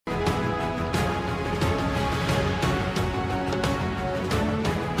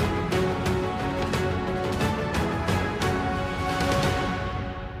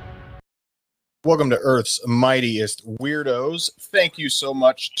Welcome to Earth's Mightiest Weirdos. Thank you so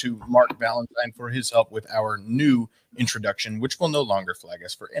much to Mark Valentine for his help with our new introduction, which will no longer flag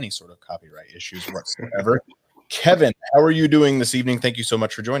us for any sort of copyright issues whatsoever. Kevin, how are you doing this evening? Thank you so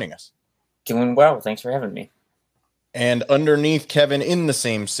much for joining us. Doing well. Thanks for having me. And underneath Kevin, in the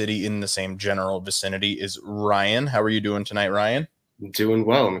same city, in the same general vicinity, is Ryan. How are you doing tonight, Ryan? I'm doing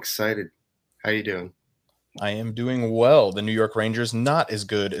well. I'm excited. How are you doing? I am doing well. The New York Rangers, not as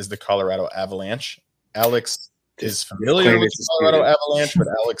good as the Colorado Avalanche. Alex is familiar with the Colorado Avalanche, but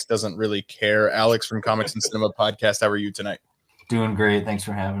Alex doesn't really care. Alex from Comics and Cinema Podcast, how are you tonight? Doing great. Thanks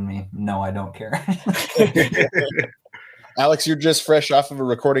for having me. No, I don't care. Alex, you're just fresh off of a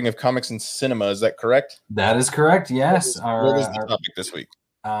recording of Comics and Cinema. Is that correct? That is correct, yes. What was the topic this week?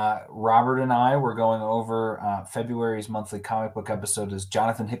 Robert and I were going over February's monthly comic book episode is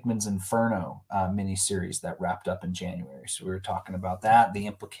Jonathan Hickman's Inferno miniseries that wrapped up in January. So we were talking about that, the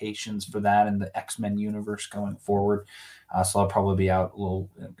implications for that in the X-Men universe going forward. So I'll probably be out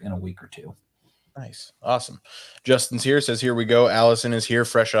in a week or two. Nice. Awesome. Justin's here, says here we go. Allison is here,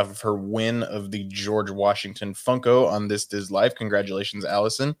 fresh off of her win of the George Washington Funko on This Diz Live. Congratulations,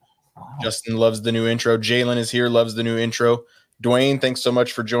 Allison. Wow. Justin loves the new intro. Jalen is here, loves the new intro. Dwayne, thanks so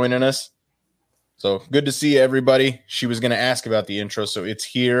much for joining us. So good to see everybody. She was going to ask about the intro, so it's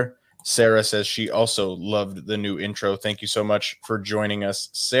here. Sarah says she also loved the new intro. Thank you so much for joining us,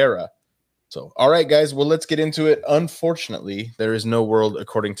 Sarah. So, all right, guys, well, let's get into it. Unfortunately, there is no world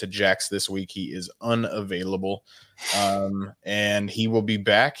according to Jax this week. He is unavailable, and he will be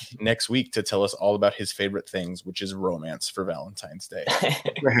back next week to tell us all about his favorite things, which is romance for Valentine's Day.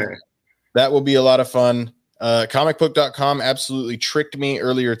 That will be a lot of fun. Comicbook.com absolutely tricked me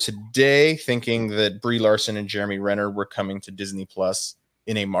earlier today thinking that Brie Larson and Jeremy Renner were coming to Disney Plus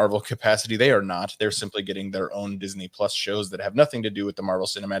in a Marvel capacity. They are not. They're simply getting their own Disney Plus shows that have nothing to do with the Marvel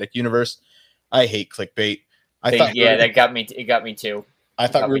Cinematic Universe. I hate clickbait. That got me. It got me too. I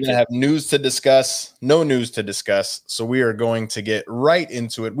thought we were going to have news to discuss. No news to discuss. So we are going to get right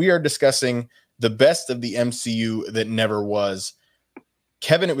into it. We are discussing the best of the MCU that never was.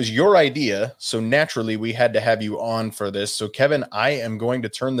 Kevin, it was your idea, so naturally we had to have you on for this. So, Kevin, I am going to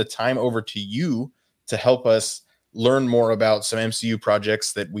turn the time over to you to help us learn more about some MCU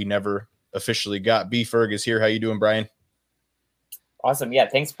projects that we never officially got. B. Ferg is here. How you doing, Brian? Awesome. Yeah,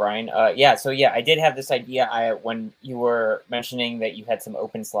 thanks, Brian. I did have this idea. When you were mentioning that you had some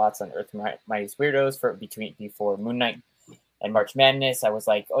open slots on Earth's Mightiest Weirdos before Moon Knight and March Madness, I was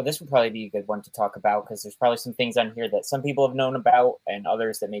like, oh, this would probably be a good one to talk about because there's probably some things on here that some people have known about and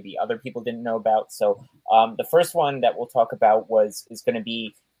others that maybe other people didn't know about. So the first one that we'll talk about is going to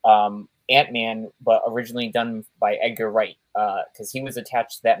be Ant-Man, but originally done by Edgar Wright because he was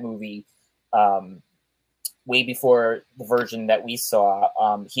attached to that movie way before the version that we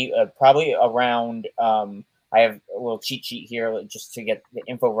saw. He probably around, I have a little cheat sheet here just to get the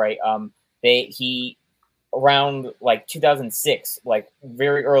info right. Around like 2006, like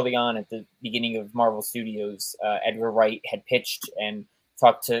very early on at the beginning of Marvel Studios, Edgar Wright had pitched and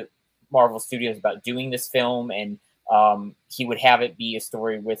talked to Marvel Studios about doing this film, and he would have it be a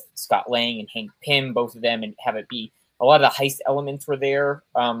story with Scott Lang and Hank Pym, both of them, and have it be a lot of the heist elements were there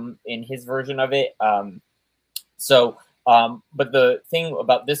in his version of it. But the thing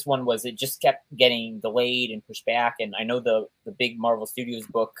about this one was it just kept getting delayed and pushed back, and I know the big Marvel Studios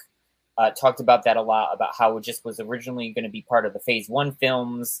book talked about that a lot, about how it just was originally going to be part of the Phase 1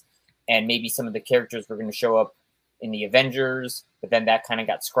 films, and maybe some of the characters were going to show up in the Avengers, but then that kind of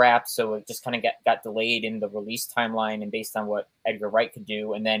got scrapped, so it just kind of got delayed in the release timeline and based on what Edgar Wright could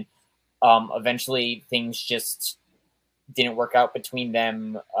do. And then eventually things just didn't work out between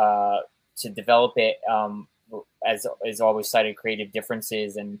them to develop it, as always cited creative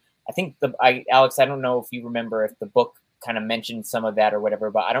differences. And I think Alex, I don't know if you remember if the book kind of mentioned some of that or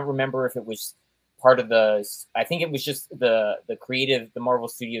whatever, but I don't remember if it was part of I think it was just the Marvel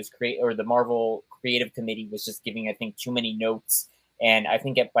Studios the Marvel Creative Committee was just giving, I think, too many notes. And I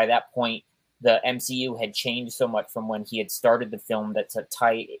think by that point, the MCU had changed so much from when he had started the film that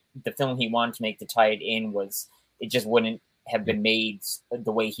the film he wanted to make to tie it in it just wouldn't have been made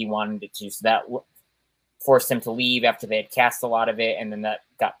the way he wanted it to. So that forced him to leave after they had cast a lot of it. And then that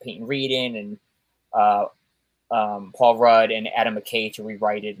got Peyton Reed in and, Paul Rudd and Adam McKay to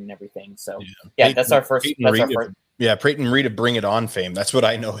rewrite it and everything. So that's our first. Yeah, Peyton Reed of Bring It On fame. That's what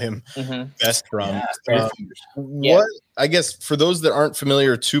I know him best from. What I guess for those that aren't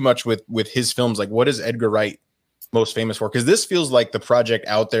familiar too much with his films, like what is Edgar Wright most famous for? Because this feels like the project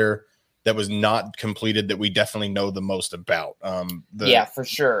out there that was not completed that we definitely know the most about. For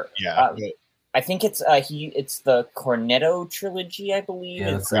sure. Yeah. I think it's the Cornetto trilogy, I believe.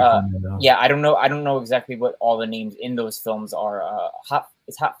 Yeah, It's Cornetto. yeah, I don't know exactly what all the names in those films are.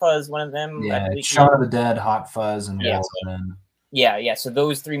 Is Hot Fuzz one of them? Yeah, I believe. Shaun of the Dead, Hot Fuzz, and Yeah. Wolfman. Yeah. So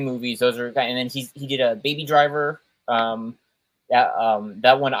those three movies, those are, and then he did a Baby Driver.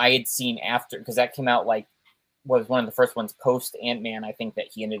 That one I had seen after, because that came out was one of the first ones post Ant-Man. I think that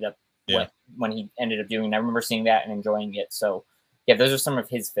he ended up when he ended up doing. And I remember seeing that and enjoying it. So yeah, those are some of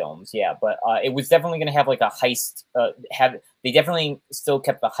his films. Yeah, but it was definitely going to have like a heist. They definitely still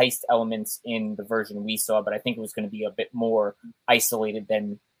kept the heist elements in the version we saw, but I think it was going to be a bit more isolated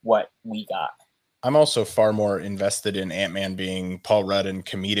than what we got. I'm also far more invested in Ant-Man being Paul Rudd and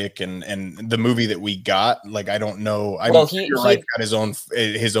comedic, and the movie that we got. Like, I don't know. He got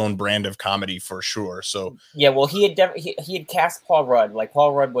his own brand of comedy for sure. So yeah, well, he had cast Paul Rudd. Like,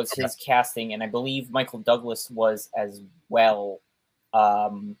 Paul Rudd was his casting, and I believe Michael Douglas was as well.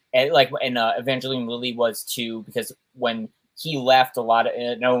 And Evangeline Lilly was too, because when he left, a lot of,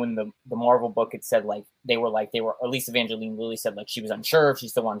 in the Marvel book, it said they were at least Evangeline Lilly said she was unsure if she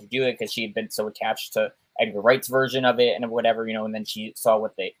still wanted to do it because she had been so attached to Edgar Wright's version of it and whatever, and then she saw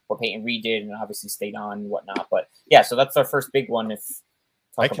what Peyton Reed did and obviously stayed on and whatnot. But yeah, so that's our first big one.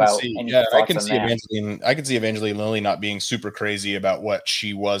 I can see Evangeline Lilly not being super crazy about what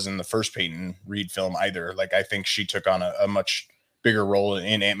she was in the first Peyton Reed film either. Like, I think she took on a much bigger role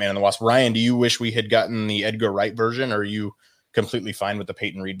in Ant-Man and the Wasp. Ryan, do you wish we had gotten the Edgar Wright version, or are you completely fine with the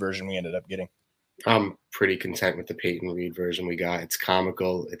Peyton Reed version we ended up getting? I'm pretty content with the Peyton Reed version we got. It's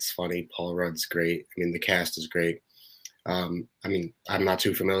comical, it's funny. Paul Rudd's great. I mean, the cast is great. I'm not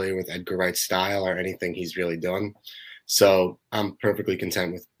too familiar with Edgar Wright's style or anything he's really done, so I'm perfectly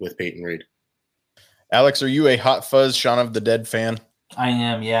content with Peyton Reed. Alex, are you a Hot Fuzz Shaun of the Dead fan? I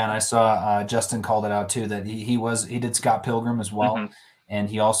am, yeah, and I saw Justin called it out too, that he did Scott Pilgrim as well. Mm-hmm. And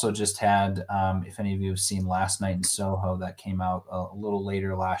he also just had, if any of you have seen Last Night in Soho, that came out a little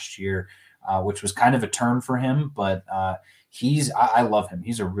later last year, which was kind of a turn for him. But I love him.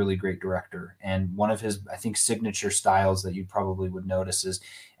 He's a really great director. And one of his, I think, signature styles that you probably would notice is,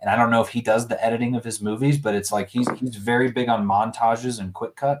 and I don't know if he does the editing of his movies, but it's like he's very big on montages and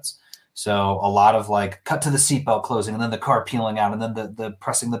quick cuts. So a lot of cut to the seatbelt closing and then the car peeling out and then the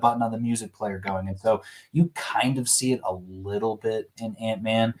pressing the button on the music player going. And so you kind of see it a little bit in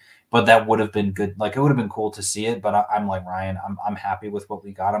Ant-Man, but that would have been good. It would have been cool to see it, but I'm like Ryan, I'm happy with what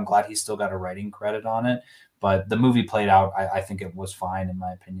we got. I'm glad he still got a writing credit on it, but the movie played out. I think it was fine, in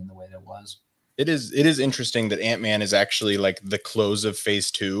my opinion, the way that it was. It is interesting that Ant-Man is actually the close of phase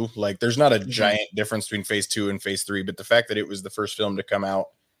 2. There's not a giant difference between phase 2 and phase 3, but the fact that it was the first film to come out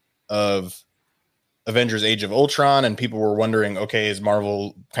of Avengers Age of Ultron, and people were wondering, okay, is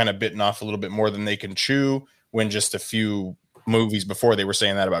Marvel kind of bitten off a little bit more than they can chew, when just a few movies before they were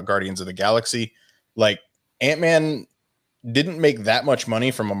saying that about Guardians of the Galaxy. Ant-Man didn't make that much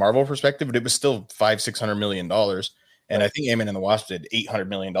money from a Marvel perspective, but it was still $500-600 million. And I think Ant-Man and the Wasp did $800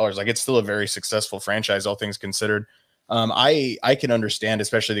 million. It's still a very successful franchise, all things considered. I can understand,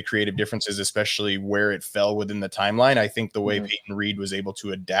 especially the creative differences, especially where it fell within the timeline. I think the way Peyton Reed was able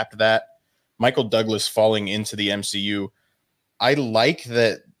to adapt that, Michael Douglas falling into the MCU, I like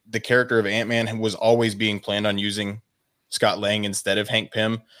that the character of Ant-Man was always being planned on using Scott Lang instead of Hank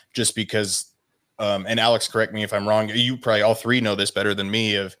Pym, just because, and Alex, correct me if I'm wrong, you probably all three know this better than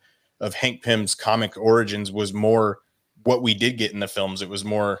me, of Hank Pym's comic origins was more what we did get in the films. It was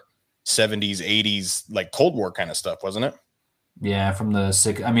more 70s, 80s, Cold War kind of stuff, wasn't it? Yeah, from the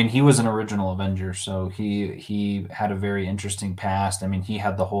sick. I mean, he was an original Avenger, so he had a very interesting past. I mean, he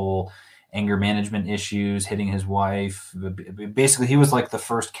had the whole anger management issues, hitting his wife. Basically, he was the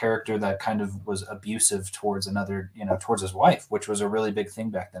first character that kind of was abusive towards towards his wife, which was a really big thing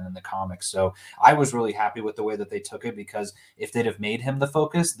back then in the comics. So I was really happy with the way that they took it, because if they'd have made him the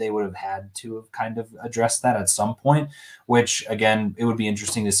focus, they would have had to have kind of addressed that at some point, which again, it would be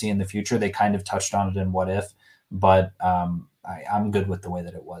interesting to see in the future. They kind of touched on it in What If, but I'm good with the way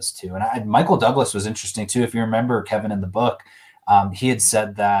that it was too. And Michael Douglas was interesting too. If you remember, Kevin, in the book, he had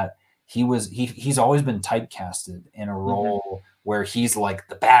said that he's always been typecasted in a role where he's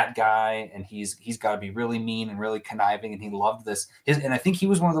the bad guy, and he's got to be really mean and really conniving, and he loved this. And I think he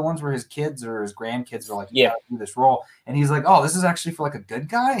was one of the ones where his kids or his grandkids were you gotta do this role, and he's like, oh, this is actually for a good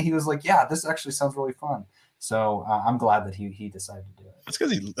guy. He was like, yeah, this actually sounds really fun. So I'm glad that he decided to do it.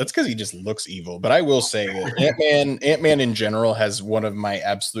 That's because he just looks evil. But I will say that Ant-Man in general has one of my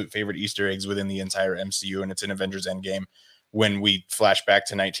absolute favorite Easter eggs within the entire MCU, and it's in Avengers Endgame, when we flash back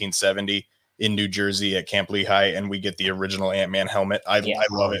to 1970 in New Jersey at Camp Lehigh, and we get the original Ant-Man helmet. I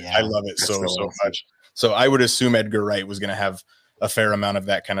love it. Yeah. I love it so much. So I would assume Edgar Wright was going to have a fair amount of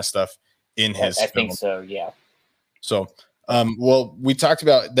that kind of stuff in his I film. think so, yeah. So, well, we talked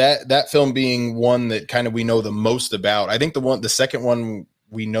about that film being one that kind of we know the most about. I think the second one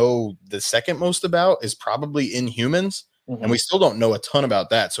we know the second most about is probably Inhumans, and we still don't know a ton about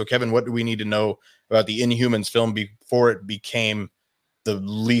that. So, Kevin, what do we need to know about the Inhumans film before it became the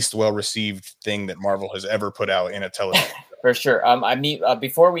least well-received thing that Marvel has ever put out in a television show? For sure. I mean,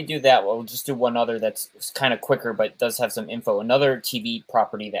 before we do that, we'll just do one other that's kind of quicker, but does have some info. Another TV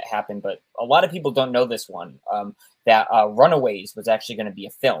property that happened, but a lot of people don't know this one. That Runaways was actually going to be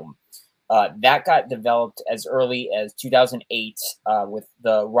a film. That got developed as early as 2008 with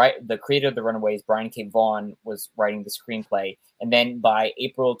the creator of the Runaways, Brian K. Vaughan, was writing the screenplay, and then by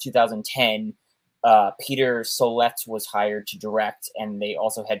April 2010. Peter Sollett was hired to direct, and they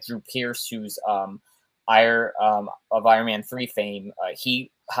also had Drew Pearce, who's of Iron Man 3 fame.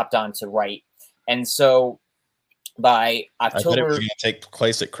 He hopped on to write, and so by October, I thought it was going to take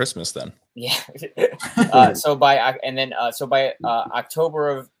place at Christmas then. Yeah. So by October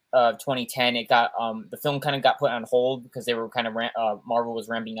of 2010, it got the film kind of got put on hold because they were kind of Marvel was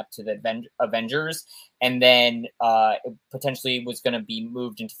ramping up to the Avengers, and then it potentially was going to be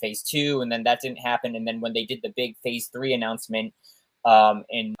moved into Phase 2, and then that didn't happen. And then when they did the big Phase 3 announcement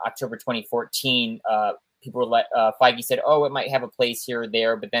in October 2014, people were Feige said, "Oh, it might have a place here or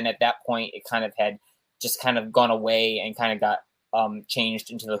there," but then at that point, it kind of had just kind of gone away and kind of got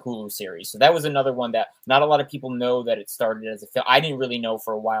changed into the Hulu series. So that was another one that not a lot of people know that it started as a film. I didn't really know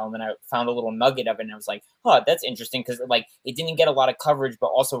for a while, and then I found a little nugget of it, and I was like, "Oh, that's interesting," because like it didn't get a lot of coverage, but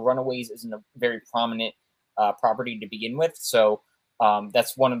also Runaways isn't a very prominent property to begin with. So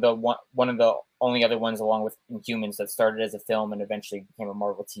that's one of the only other ones, along with Inhumans, that started as a film and eventually became a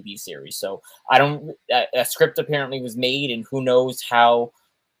Marvel TV series. So a script apparently was made, and who knows how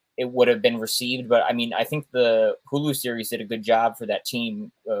it would have been received. But I mean, I think the Hulu series did a good job for that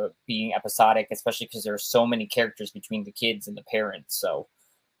team being episodic, especially because there are so many characters between the kids and the parents. So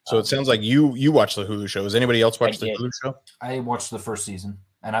it sounds like you watched the Hulu show. Has anybody else watched the Hulu show? I watched the first season,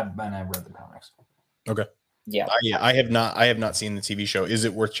 and I read the comics. Okay. Yeah. I have not seen the TV show. Is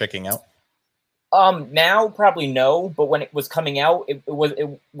it worth checking out? Now probably no, but when it was coming out, it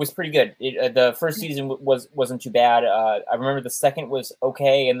was pretty good. The first season wasn't too bad. I remember the second was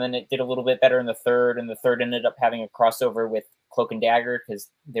okay, and then it did a little bit better in the third, and the third ended up having a crossover with Cloak and Dagger because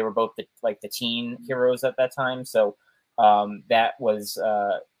they were both the teen heroes at that time. So that was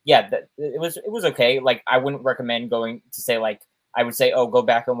it was okay. Like I wouldn't recommend going to say like I would say, oh, go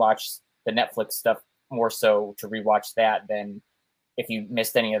back and watch the Netflix stuff more so to rewatch that than if you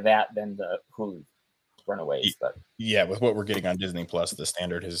missed any of that, then the Hulu Runaways. But yeah, with what we're getting on Disney Plus, the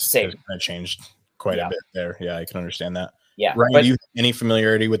standard has kind of changed quite a bit there. Yeah, I can understand that. Yeah, Ryan, do you have any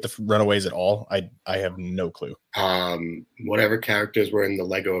familiarity with the Runaways at all? I have no clue. Whatever characters were in the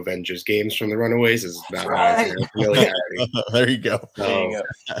Lego Avengers games from the Runaways is about right. There you go.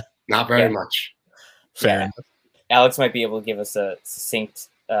 Not very much. Fair enough. Alex might be able to give us a succinct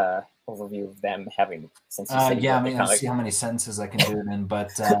overview of them having since I mean, I'll see how many sentences I can do it in,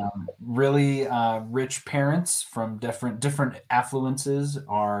 but really rich parents from different affluences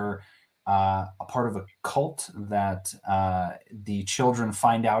are a part of a cult that the children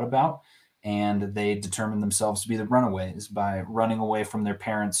find out about, and they determine themselves to be the Runaways by running away from their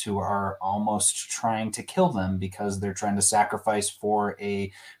parents who are almost trying to kill them because they're trying to sacrifice for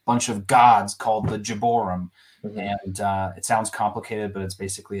a bunch of gods called the Jaborim. And it sounds complicated, but it's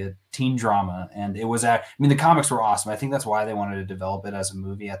basically a teen drama. And it was, I mean, the comics were awesome. I think that's why they wanted to develop it as a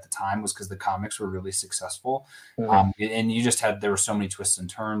movie at the time, was because the comics were really successful. And you just there were so many twists and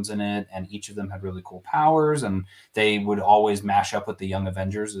turns in it, and each of them had really cool powers, and they would always mash up with the Young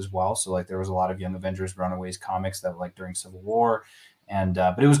Avengers as well. So like there was a lot of Young Avengers Runaways comics that like during Civil War. And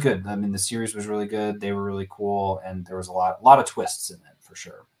but it was good. I mean, the series was really good. They were really cool, and there was a lot of twists in it for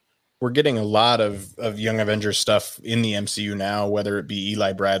sure. We're getting a lot of Young Avengers stuff in the MCU now, whether it be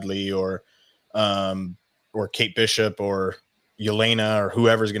Eli Bradley or Kate Bishop or Yelena or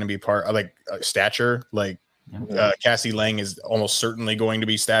whoever's going to be part of Stature. Like Cassie Lang is almost certainly going to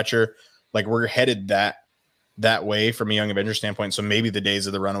be Stature. Like we're headed that way from a Young Avengers standpoint. So maybe the days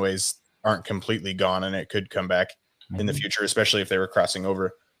of the Runaways aren't completely gone, and it could come back in the future, especially if they were crossing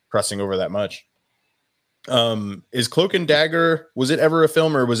over that much. Is Cloak and Dagger, was it ever a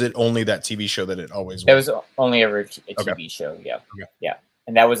film, or was it only that TV show that it always was? It was only ever a TV show. Yeah.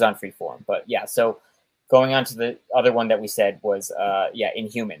 And that was on Freeform. But yeah, so going on to the other one that we said was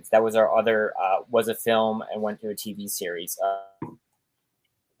Inhumans. That was our other was a film and went to a TV series.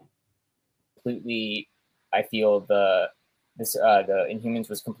 Completely, I feel the Inhumans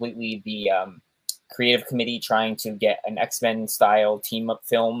was completely the creative committee trying to get an X-Men style team up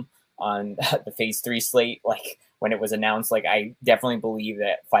film on the Phase 3 slate. Like when it was announced, like I definitely believe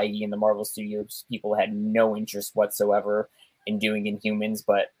that Feige and the Marvel Studios people had no interest whatsoever in doing Inhumans,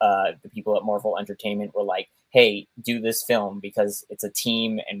 but the people at Marvel Entertainment were like, hey, do this film because it's a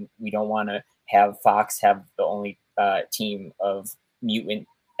team and we don't want to have Fox have the only team of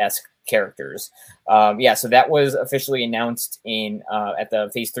mutant-esque characters. So that was officially announced in at the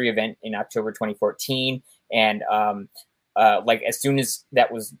Phase 3 event in October 2014. And like as soon as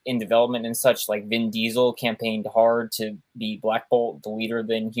that was in development and such, like Vin Diesel campaigned hard to be Black Bolt, the leader of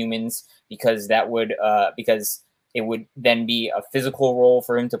the Inhumans, because that would because it would then be a physical role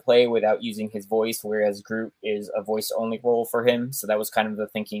for him to play without using his voice, whereas Groot is a voice-only role for him. So that was kind of the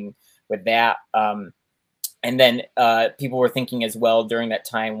thinking with that. And then people were thinking as well during that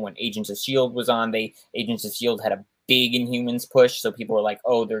time when Agents of S.H.I.E.L.D. was on, Agents of S.H.I.E.L.D. had a big Inhumans push. So people were like,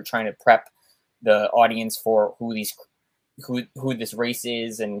 oh, they're trying to prep the audience for who this race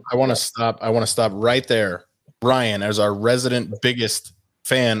is. And I want to stop right there. Brian, as our resident biggest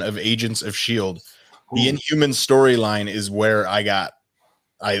fan of Agents of S.H.I.E.L.D., the Inhuman storyline is where I got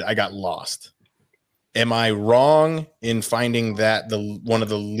lost. Am I wrong in finding that one of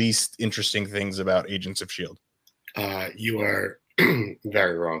the least interesting things about Agents of S.H.I.E.L.D.? You are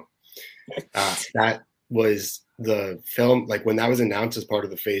very wrong. That was the film. Like when that was announced as part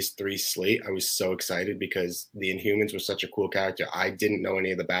of the Phase 3 slate, I was so excited because the Inhumans were such a cool character. I didn't know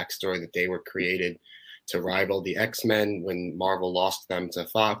any of the backstory that they were created to rival the X-Men when Marvel lost them to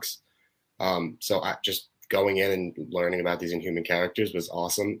Fox. So I just going in and learning about these Inhuman characters was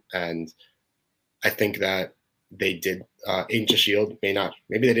awesome. And I think that they did Agents of S.H.I.E.L.D.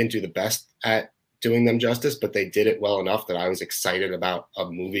 maybe they didn't do the best at doing them justice, but they did it well enough that I was excited about a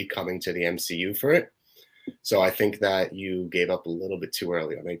movie coming to the MCU for it. So I think that you gave up a little bit too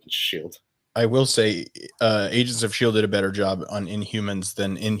early on Agents of S.H.I.E.L.D. I will say Agents of S.H.I.E.L.D. did a better job on Inhumans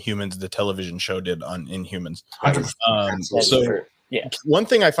than Inhumans, the television show, did on Inhumans. Yeah. One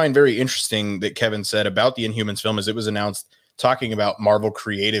thing I find very interesting that Kevin said about the Inhumans film is it was announced talking about Marvel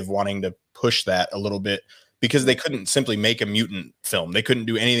Creative wanting to push that a little bit because they couldn't simply make a mutant film. They couldn't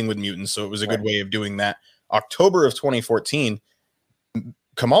do anything with mutants, so it was a good way of doing that. October of 2014,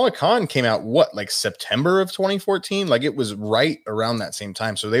 Kamala Khan came out, like September of 2014? Like it was right around that same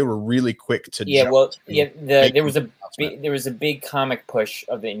time. So they were really quick to there was a big comic push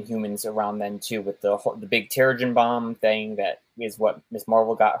of the Inhumans around then too, with the big Terrigen bomb thing that is what Ms.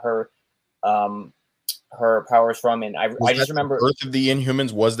 Marvel got her powers from. And I just remember the birth of the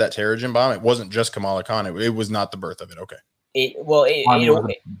Inhumans was that Terrigen bomb. It wasn't just Kamala Khan. It was not the birth of it. Okay.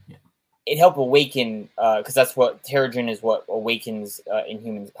 It helped awaken because that's what Terrigen is, what awakens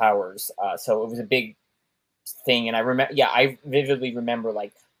Inhumans' powers. So it was a big thing, and I vividly remember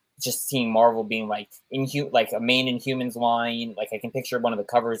like just seeing Marvel being like like a main Inhumans line. Like I can picture one of the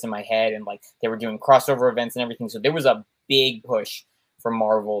covers in my head, and like they were doing crossover events and everything. So there was a big push for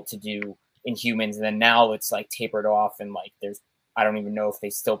Marvel to do Inhumans, and then now it's like tapered off, and like I don't even know if they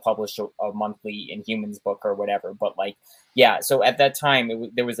still publish a monthly Inhumans book or whatever, but like, yeah. So at that time,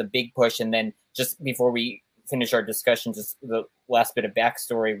 there was a big push. And then just before we finish our discussion, just the last bit of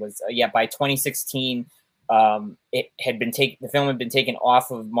backstory was, by 2016, it had been the film had been taken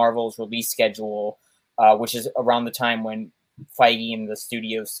off of Marvel's release schedule, which is around the time when Feige and the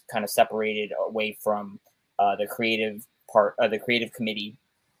studios kind of separated away from the creative part of the creative committee.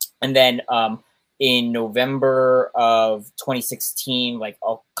 And then, in November of 2016, like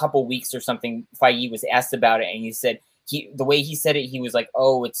a couple weeks or something, Feige was asked about it, and he said the way he said it, he was like,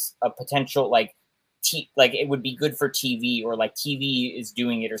 "Oh, it's a potential like it would be good for TV, or like TV is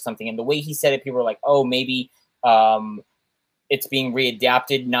doing it or something." And the way he said it, people were like, "Oh, maybe it's being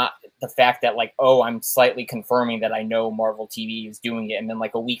readapted." Not the fact that like, "Oh, I'm slightly confirming that I know Marvel TV is doing it." And then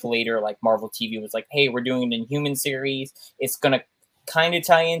like a week later, like Marvel TV was like, "Hey, we're doing an Inhuman series. It's gonna kind of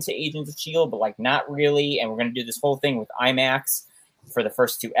tie into Agents of S.H.I.E.L.D., but like not really. And we're going to do this whole thing with IMAX for the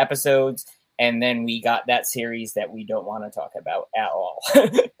first 2 episodes." And then we got that series that we don't want to talk about at all.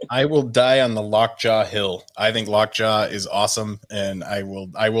 I will die on the Lockjaw Hill. I think Lockjaw is awesome, and I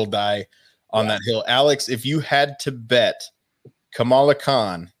will die on that hill. Alex, if you had to bet Kamala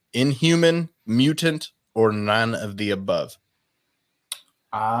Khan, Inhuman, mutant, or none of the above?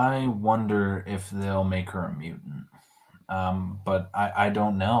 I wonder if they'll make her a mutant. But I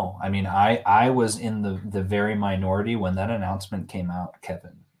don't know. I mean, I was in the very minority when that announcement came out,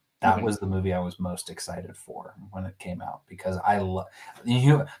 Kevin. That was the movie I was most excited for when it came out, because I love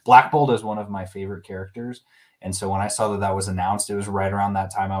Black Bolt is one of my favorite characters. And so when I saw that was announced, it was right around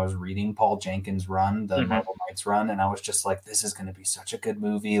that time I was reading Paul Jenkins' run, the Marvel Knights run. And I was just like, this is going to be such a good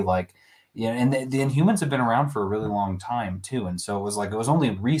movie. Like, Yeah, and the Inhumans have been around for a really long time too, and so it was only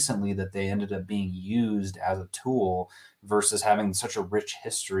recently that they ended up being used as a tool versus having such a rich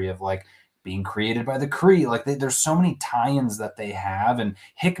history of like being created by the Kree. Like there's so many tie-ins that they have, and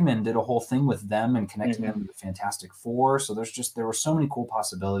Hickman did a whole thing with them and connecting them to the Fantastic Four. So there were so many cool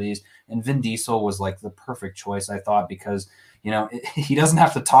possibilities, and Vin Diesel was like the perfect choice, I thought, because he doesn't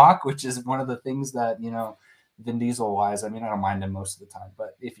have to talk, which is one of the things that Vin Diesel wise, I mean, I don't mind him most of the time,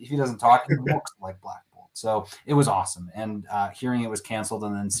 but if he doesn't talk, he looks like Black Bolt. So it was awesome. And hearing it was canceled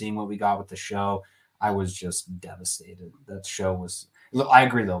and then seeing what we got with the show, I was just devastated. That show was, I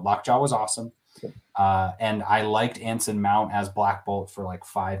agree though. Lockjaw was awesome. And I liked Anson Mount as Black Bolt for like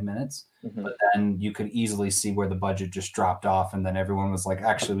 5 minutes, but then you could easily see where the budget just dropped off, and then everyone was like,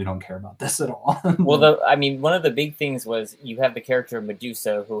 "Actually, we don't care about this at all." Well, one of the big things was you have the character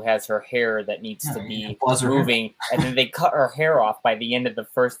Medusa who has her hair that needs to be moving, and then they cut her hair off by the end of the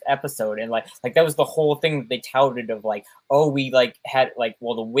first episode, and like that was the whole thing that they touted of like, oh, we like had like,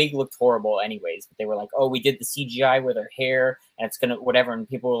 well, the wig looked horrible anyways, but they were like, oh, we did the CGI with her hair, and it's gonna whatever, and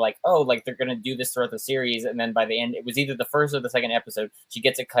people were like, oh, like they're gonna do this throughout the series, and then by the end, it was either the first or the second episode, she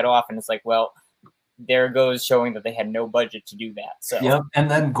gets it cut off, and it's like, well, there goes showing that they had no budget to do that. So yep, and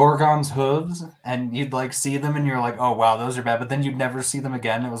then Gorgon's hooves, and you'd like see them, and you're like, oh wow, those are bad, but then you'd never see them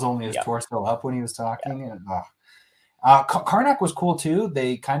again. It was only his torso up when he was talking, and Karnak was cool too.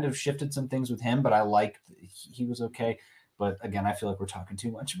 They kind of shifted some things with him, but I liked he was okay. But again, I feel like we're talking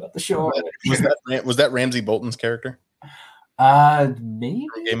too much about the show. Was that Ramsay Bolton's character? Maybe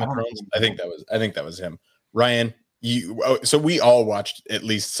Game of Thrones. I think that was him. Ryan, so we all watched at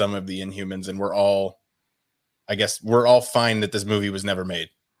least some of the Inhumans, and we're all fine that this movie was never made.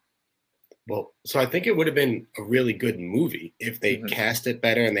 Well, so I think it would have been a really good movie if they cast it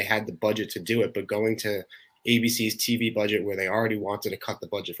better and they had the budget to do it. But going to ABC's TV budget, where they already wanted to cut the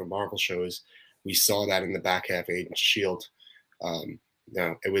budget for Marvel shows, we saw that in the back half of Agents of S.H.I.E.L.D.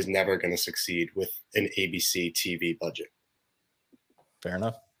 No, it was never going to succeed with an ABC TV budget. Fair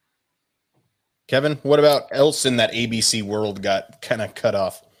enough. Kevin, what about else in that ABC world got kind of cut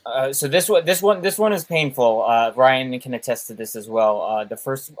off? So this one is painful. Ryan can attest to this as well. The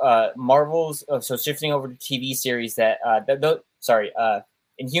first Marvels. So shifting over to TV series Inhumans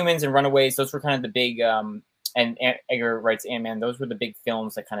and Runaways. Those were kind of the big. And Edgar Wright's Ant-Man. Those were the big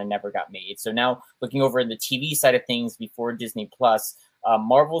films that kind of never got made. So now looking over in the TV side of things before Disney Plus,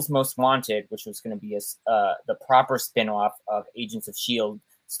 Marvel's Most Wanted, which was going to be the proper spinoff of Agents of S.H.I.E.L.D.,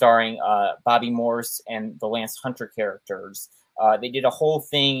 starring Bobby Morse and the Lance Hunter characters. They did a whole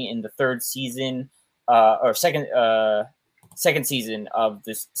thing in the third season or second season of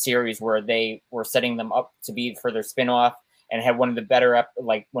this series where they were setting them up to be for their spinoff, and had one of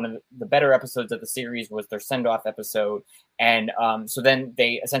the better episodes of the series was their send-off episode. And so then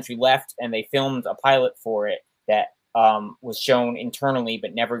they essentially left and they filmed a pilot for it that was shown internally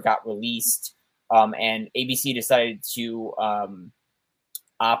but never got released. And ABC decided to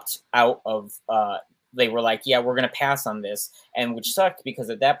opt out of they were like, yeah, we're going to pass on this, and which sucked because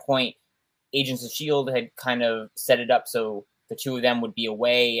at that point Agents of S.H.I.E.L.D. had kind of set it up so the two of them would be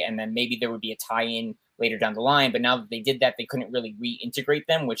away, and then maybe there would be a tie-in later down the line. But now that they did that, they couldn't really reintegrate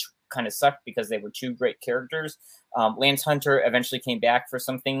them, which kind of sucked because they were two great characters. Lance Hunter eventually came back for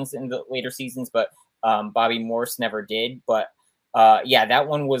some things in the later seasons, but Bobby Morse never did. But yeah, that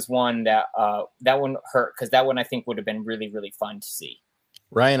one was one that one hurt because that one I think would have been really, really fun to see.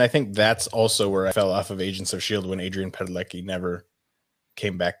 Ryan, I think that's also where I fell off of Agents of S.H.I.E.L.D. when Adrian Padalecki never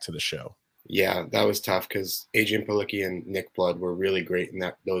came back to the show. Yeah, that was tough because Adrian Padalecki and Nick Blood were really great in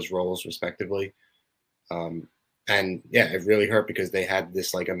those roles, respectively. And yeah, it really hurt because they had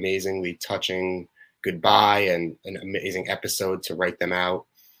this like amazingly touching goodbye and an amazing episode to write them out.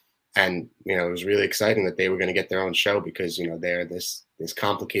 And, it was really exciting that they were going to get their own show because, they're this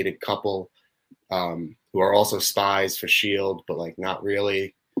complicated couple who are also spies for S.H.I.E.L.D., but like not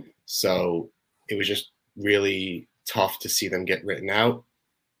really. So it was just really tough to see them get written out.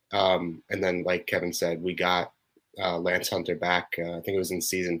 And then, like Kevin said, we got Lance Hunter back. I think it was in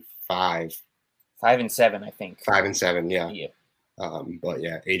season 5. 5 and 7, I think. 5 and 7, yeah. But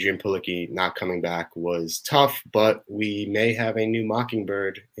yeah, Adrian Padalecki not coming back was tough, but we may have a new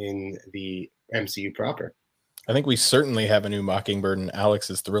Mockingbird in the MCU proper. I think we certainly have a new Mockingbird, and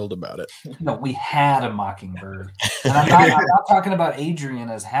Alex is thrilled about it. No, we had a Mockingbird. And I'm not talking about Adrian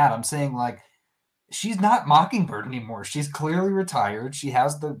as had. I'm saying like she's not Mockingbird anymore. She's clearly retired. She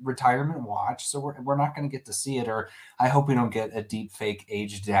has the retirement watch, so we're not going to get to see it. Or I hope we don't get a deep fake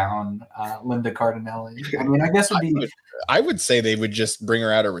aged down Linda Cardinelli. I mean, I guess it'd be. I would say they would just bring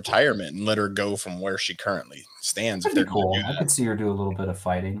her out of retirement and let her go from where she currently stands. If they're cool. I could see her do a little bit of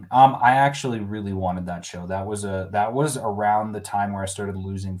fighting. I actually really wanted that show. That was around the time where I started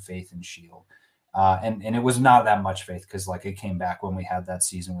losing faith in Shield. And it was not that much faith because like it came back when we had that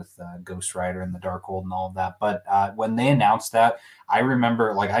season with Ghost Rider and the Darkhold and all of that. But when they announced that, I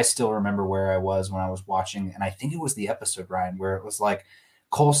remember, like, I still remember where I was when I was watching, and I think it was the episode, Ryan, where it was like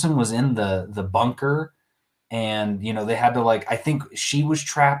Coulson was in the bunker, and you know they had to, like, I think she was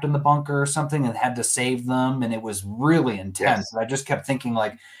trapped in the bunker or something and had to save them, and it was really intense. Yes. And I just kept thinking,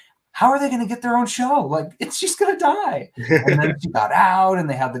 like, how are they going to get their own show? Like, it's just going to die. And then she got out and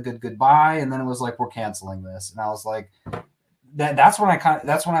they had the goodbye. And then it was like, we're canceling this. And I was like, that's when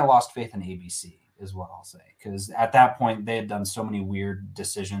I lost faith in ABC is what I'll say. Because at that point they had done so many weird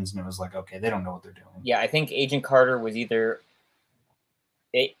decisions and it was like, okay, they don't know what they're doing. Yeah. I think Agent Carter was either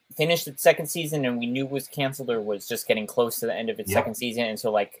it finished its second season and we knew it was canceled, or was just getting close to the end of its second season. And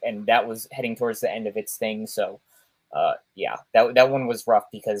so and that was heading towards the end of its thing. So, yeah, that one was rough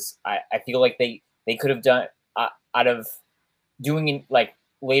because I feel like they could have done out of doing it like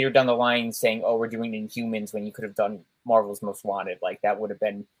later down the line saying, oh, we're doing Inhumans, when you could have done Marvel's Most Wanted. Like that would have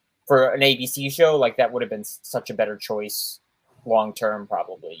been, for an ABC show, like that would have been such a better choice long term,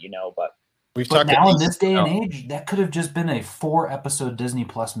 probably, you know. But we've talked now in this day and age, that could have just been a 4-episode Disney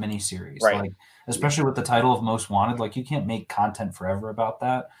Plus miniseries, right? Like, especially with the title of Most Wanted, like you can't make content forever about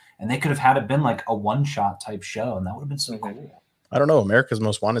that. And they could have had it been like a one-shot type show, and that would have been so cool. I don't know. America's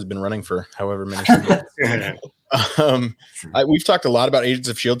Most Wanted has been running for however many years. We've talked a lot about Agents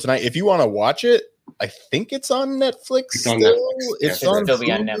of S.H.I.E.L.D. tonight. If you want to watch it, I think it's on Netflix. It's on Netflix. It's still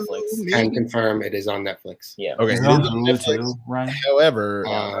be on Netflix. And confirm it is on Netflix. Yeah. Okay. It is on Hulu too, right? However,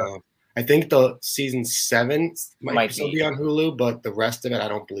 I think the season 7 might still be on Hulu, but the rest of it I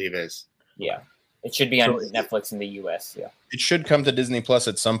don't believe is. Yeah. It should be on Netflix in the US. Yeah. It should come to Disney Plus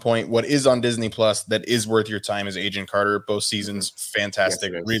at some point. What is on Disney Plus that is worth your time is Agent Carter. Both seasons,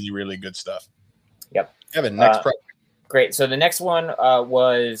 fantastic. Yes, really, really good stuff. Yep. Evan, next project. Great. So the next one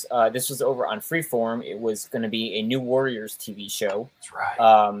was this was over on Freeform. It was going to be a New Warriors TV show. That's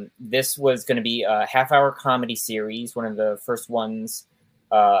right. This was going to be a half-hour comedy series, one of the first ones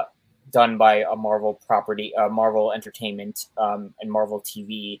done by a Marvel property, Marvel Entertainment, and Marvel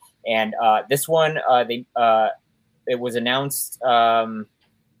TV. And this one, it was announced in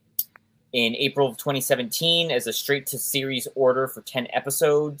April of 2017 as a straight-to-series order for 10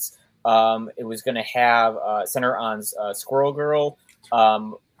 episodes. It was going to have center on Squirrel Girl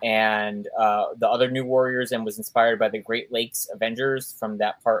and the other New Warriors, and was inspired by the Great Lakes Avengers from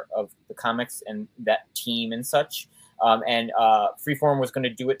that part of the comics and that team and such. And Freeform was going to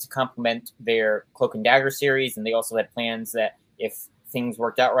do it to complement their Cloak and Dagger series, and they also had plans that if things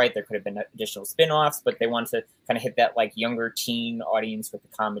worked out right, there could have been additional spin-offs, but they wanted to kind of hit that like younger teen audience with the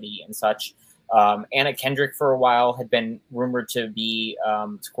comedy and such. Anna Kendrick for a while had been rumored to be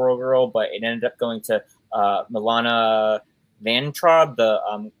Squirrel Girl, but it ended up going to Milana Vayntrub,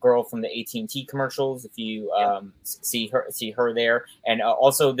 the girl from the AT&T commercials. If you see her there, and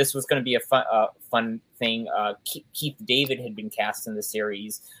also this was going to be a fun thing. Keith David had been cast in the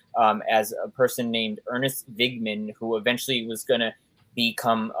series as a person named Ernest Vigman, who eventually was going to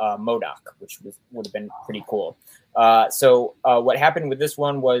become MODOK, which would have been pretty cool. So what happened with this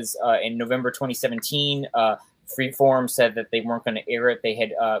one was in November 2017, Freeform said that they weren't going to air it. They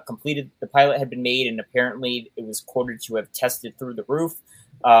had completed, the pilot had been made, and apparently it was quoted to have tested through the roof.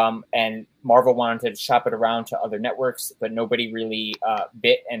 And Marvel wanted to shop it around to other networks, but nobody really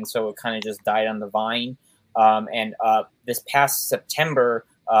bit, and so it kind of just died on the vine. And this past September,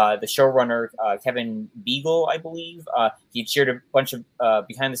 the showrunner, Kevin Beagle, I believe, he had shared a bunch of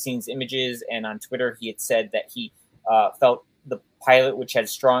behind-the-scenes images, and on Twitter he had said that he felt the pilot, which had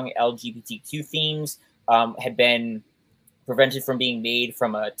strong LGBTQ themes, had been prevented from being made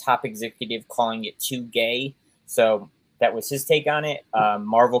from a top executive calling it too gay. So that was his take on it.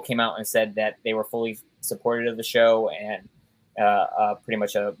 Marvel came out and said that they were fully supportive of the show, and pretty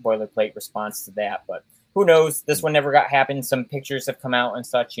much a boilerplate response to that. But who knows? This one never happened. Some pictures have come out and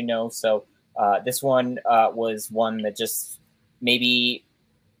such, you know. So this one was one that just maybe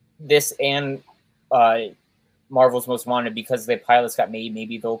this and Marvel's Most Wanted, because the pilots got made,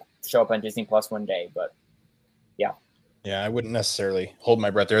 maybe they'll show up on Disney Plus one day. But yeah. Yeah, I wouldn't necessarily hold my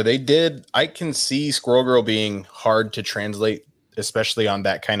breath there. They did. I can see Squirrel Girl being hard to translate, especially on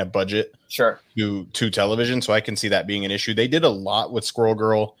that kind of budget. Sure. To television. So I can see that being an issue. They did a lot with Squirrel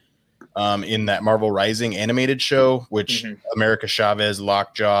Girl in that Marvel Rising animated show, which Mhm. America Chavez,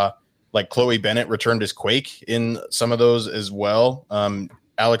 Lockjaw, like Chloe Bennett returned as Quake in some of those as well.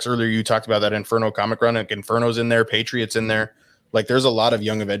 Alex, earlier you talked about that Inferno comic run, like Inferno's in there, Patriot's in there. Like there's a lot of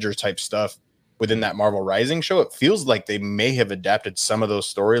Young Avengers type stuff within that Marvel Rising show. It feels like they may have adapted some of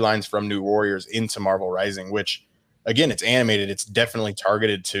those storylines from New Warriors into Marvel Rising, which again, it's animated. It's definitely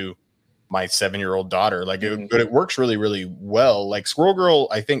targeted to my 7-year-old daughter. Like, but it works really, really well. Like Squirrel Girl,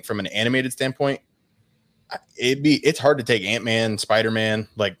 I think from an animated standpoint, it's hard to take Ant-Man, Spider-Man.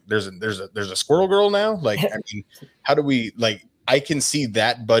 Like there's a Squirrel Girl now. Like, I mean, how do we like? I can see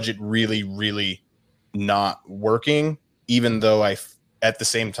that budget really, really not working. Even though at the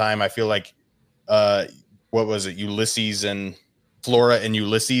same time, I feel like, what was it, Ulysses and Flora and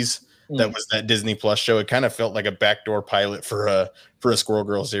Ulysses? That was that Disney Plus show. It kind of felt like a backdoor pilot for a Squirrel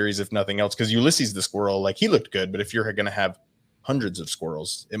Girl series, if nothing else. Because Ulysses the squirrel, like he looked good, but if you're going to have hundreds of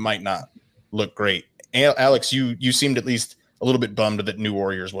squirrels, it might not look great. Alex, you seemed at least a little bit bummed that New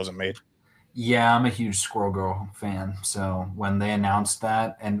Warriors wasn't made. Yeah, I'm a huge Squirrel Girl fan. So when they announced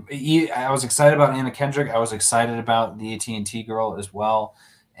that, and I was excited about Anna Kendrick, I was excited about the AT&T girl as well.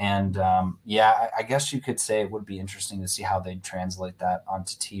 And yeah, I guess you could say it would be interesting to see how they translate that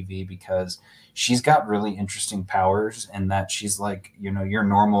onto TV, because she's got really interesting powers, and that she's like, your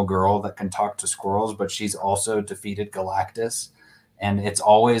normal girl that can talk to squirrels, but she's also defeated Galactus. And it's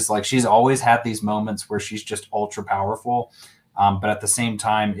always like she's always had these moments where she's just ultra powerful. But at the same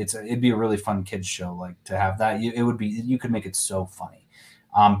time, it'd be a really fun kids show, like to have that. You could make it so funny.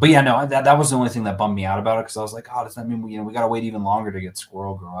 But yeah, no, that was the only thing that bummed me out about it, because I was like, oh, does that mean we got to wait even longer to get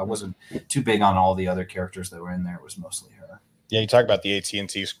Squirrel Girl? I wasn't too big on all the other characters that were in there. It was mostly her. Yeah, you talk about the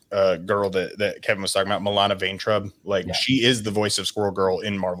AT&T girl that Kevin was talking about, Milana Vaintrub. Like she is the voice of Squirrel Girl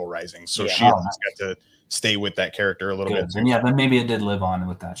in Marvel Rising, so she got to stay with that character a little bit. And yeah, then maybe it did live on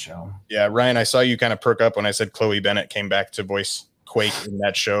with that show. Yeah, Ryan, I saw you kind of perk up when I said Chloe Bennett came back to voice Quake in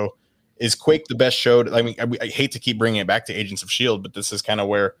that show. Is Quake the best show? I mean, I hate to keep bringing it back to Agents of S.H.I.E.L.D., but this is kind of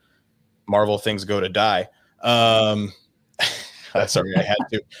where Marvel things go to die. Sorry, I had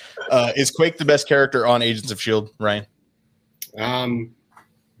to. Is Quake the best character on Agents of S.H.I.E.L.D., Ryan?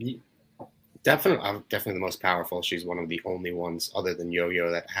 Definitely the most powerful. She's one of the only ones other than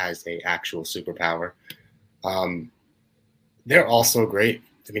Yo-Yo that has a actual superpower. They're also great.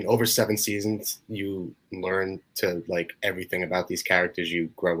 I mean, over 7 seasons, you learn to like everything about these characters.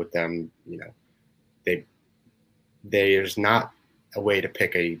 You grow with them. There's not a way to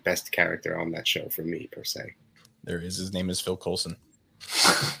pick a best character on that show for me, per se. There is. His name is Phil Coulson.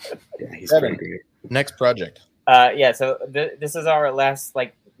 Yeah, he's pretty great. Next project. Yeah, so this is our last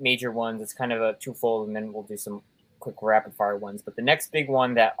like major ones. It's kind of a twofold, and then we'll do some quick rapid fire ones. But the next big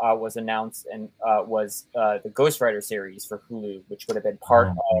one that was announced and was the Ghost Rider series for Hulu, which would have been part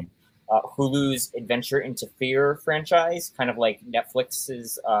of Hulu's Adventure into Fear franchise, kind of like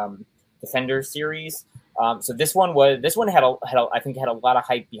Netflix's Defender series. So this one had I think had a lot of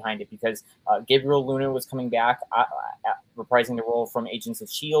hype behind it, because Gabriel Luna was coming back, reprising the role from Agents of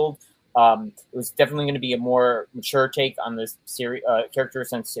S.H.I.E.L.D. It was definitely going to be a more mature take on this series character,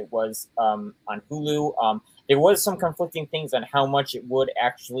 since it was on Hulu. There was some conflicting things on how much it would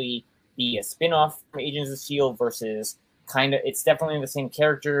actually be a spin-off from Agents of S.H.I.E.L.D. versus it's definitely the same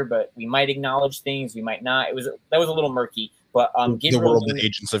character, but we might acknowledge things, we might not. That was a little murky, but the world that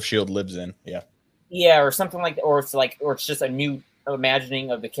Agents of S.H.I.E.L.D. lives in, yeah, or something like that, or it's just a new imagining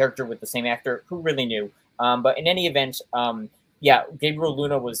of the character with the same actor. Who really knew? But in any event, yeah, Gabriel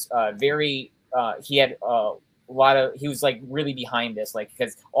Luna was very. He had a lot of. He was like really behind this, like,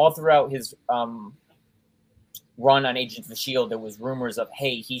 because all throughout his run on Agents of S.H.I.E.L.D., there was rumors of,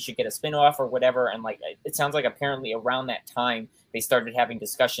 hey, he should get a spinoff or whatever, and like it sounds like apparently around that time they started having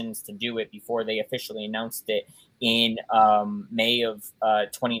discussions to do it before they officially announced it in May of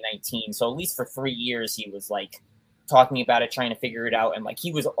 2019. So at least for 3 years he was like talking about it, trying to figure it out, and like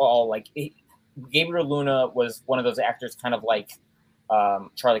he was all like. Gabriel Luna was one of those actors, kind of like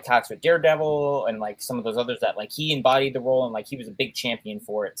Charlie Cox with Daredevil, and like some of those others that like he embodied the role, and like he was a big champion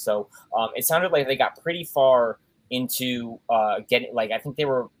for it. So it sounded like they got pretty far into getting, like, I think they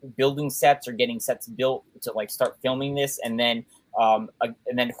were building sets or getting sets built to like start filming this, and then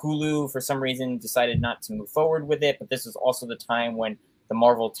Hulu for some reason decided not to move forward with it. But this was also the time when the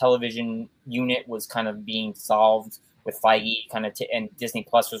Marvel television unit was kind of being dissolved with Feige and Disney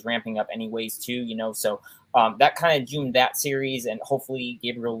Plus was ramping up anyways too, so that kind of doomed that series, and hopefully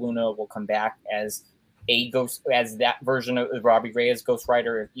Gabriel Luna will come back as that version of Robbie Reyes Ghost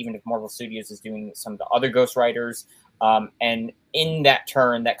Rider, even if Marvel Studios is doing some of the other Ghost Riders, and in that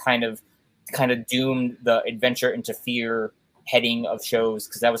turn that kind of doomed the Adventure into Fear heading of shows,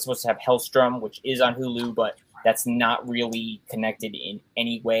 because that was supposed to have Hellstrom, which is on Hulu, but that's not really connected in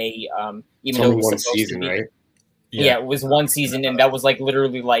any way. Even though it was one supposed season, to be, right? yeah, it was one season, and that was like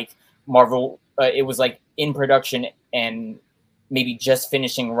literally like Marvel. It was like in production and maybe just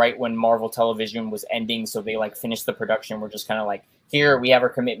finishing right when Marvel Television was ending. So they like finished the production. We're just kind of like, here we have our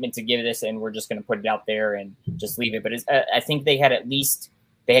commitment to give this, and we're just going to put it out there and just leave it. But I think they had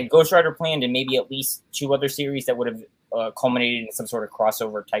Ghost Rider planned, and maybe at least 2 other series that would have culminated in some sort of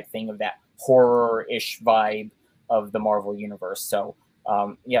crossover type thing of that horror-ish vibe of the Marvel universe. So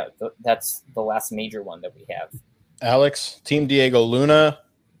yeah, that's the last major one that we have. Alex, Team Diego Luna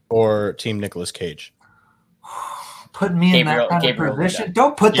or Team Nicolas Cage? Put me in that kind of position. Luna.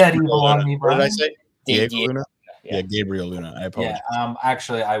 Don't put that evil on me, Brian. What did I say? Diego Luna? Yeah, Gabriel Luna. I apologize. Yeah,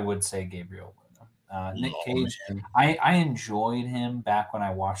 actually, I would say Gabriel Luna. Nick Cage, I enjoyed him back when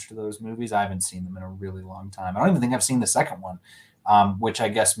I watched those movies. I haven't seen them in a really long time. I don't even think I've seen the second one, which I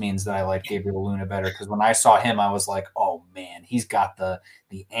guess means that I like Gabriel Luna better, because when I saw him, I was like, oh, man, he's got the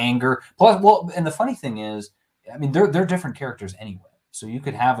anger. Plus, well, and the funny thing is, I mean, they're different characters anyway. So you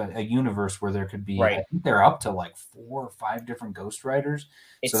could have a universe where there could be, I think they're up to like 4 or 5 different Ghost Riders.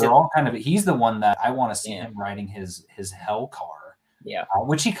 So they're all kind of, he's the one that I want to see him riding his Hell car. Yeah.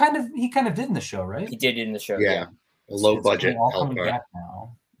 Which he kind of did in the show, right? He did in the show. Yeah. A low budget all coming back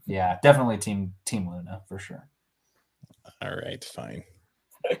now. Yeah, definitely Team Luna for sure. All right, fine.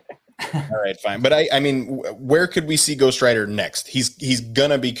 All right, fine. But I mean, where could we see Ghost Rider next? He's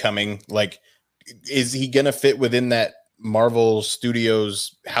gonna be coming. Like, is he gonna fit within that Marvel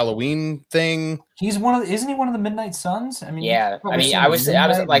Studios Halloween thing? Isn't he one of the Midnight Suns? I mean, yeah. I mean, I was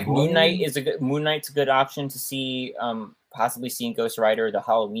like, Moon Knight's a good option to see. Possibly seeing Ghost Rider, the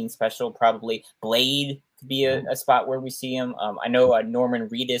Halloween special, probably. Blade could be a spot where we see him. I know Norman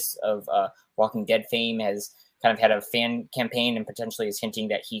Reedus of Walking Dead fame has kind of had a fan campaign and potentially is hinting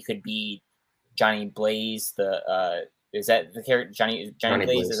that he could be Johnny Blaze. Is that the character Johnny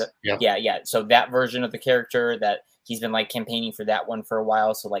Blaze? Is it? Yeah. So that version of the character that he's been like campaigning for that one for a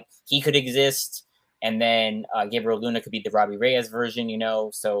while. So like he could exist, and then Gabriel Luna could be the Robbie Reyes version.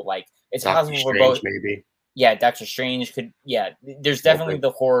 So like it's possible for both. Maybe. Yeah, Doctor Strange could. Yeah, there's definitely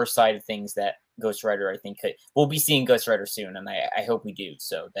the horror side of things that Ghost Rider, I think, we'll be seeing Ghost Rider soon, and I hope we do.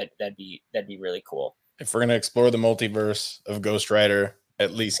 So that'd be really cool. If we're gonna explore the multiverse of Ghost Rider,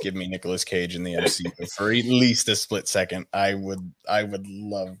 at least give me Nicolas Cage in the MCU for at least a split second. I would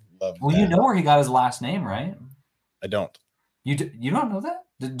love. Well, that. You know where he got his last name, right? I don't. You don't know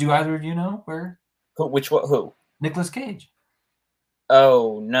that? Do either of you know where? Who? Nicolas Cage.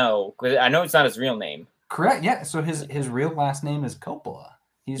 Oh no, I know it's not his real name. Correct. Yeah. So his real last name is Coppola.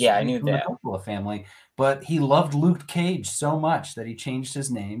 I knew that. The Coppola family, but he loved Luke Cage so much that he changed his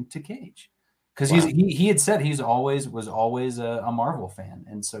name to Cage, because he had said was always a Marvel fan,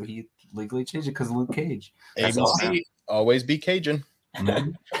 and so he legally changed it because Luke Cage. ABC, awesome. Always be Cajun.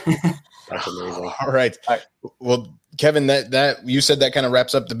 That's amazing. All right. Well, Kevin, that you said that kind of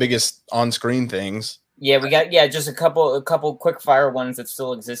wraps up the biggest on-screen things. Yeah, we got just a couple quick fire ones that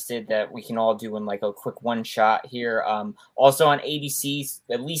still existed that we can all do in like a quick one shot here. Also on ABC,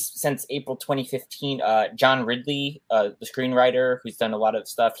 at least since April 2015, John Ridley, the screenwriter who's done a lot of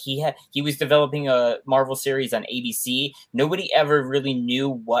stuff, he was developing a Marvel series on ABC. Nobody ever really knew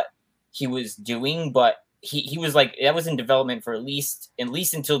what he was doing, but he was like, that was in development for at least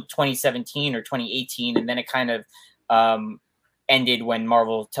until 2017 or 2018, and then it kind of ended when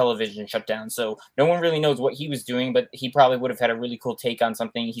Marvel Television shut down. So no one really knows what he was doing, but he probably would have had a really cool take on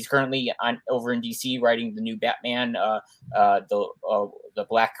something. He's currently over in DC writing the new Batman, the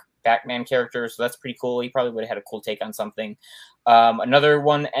Black Batman character. So that's pretty cool. He probably would have had a cool take on something. Another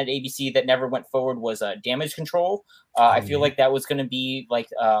one at ABC that never went forward was Damage Control. I feel like that was going to be like,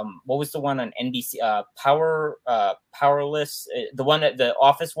 what was the one on NBC? Powerless. The one at the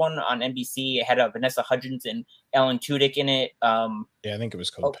Office one on NBC. It had Vanessa Hudgens and Alan Tudyk in it. Yeah, I think it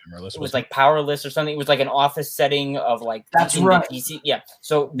was called Powerless. It was like Powerless or something. It was like an office setting of like. That's right. DC. Yeah.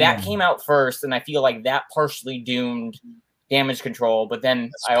 So that came out first, and I feel like that partially doomed Damage Control, but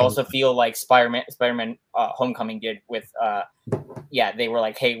then I also feel like Spider-Man Homecoming did with they were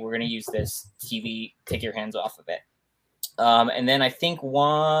like, hey, we're gonna use this TV, take your hands off of it. And then I think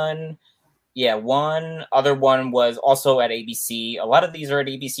one other one was also at ABC. A lot of these are at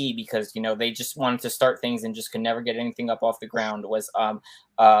ABC because they just wanted to start things and just could never get anything up off the ground. Was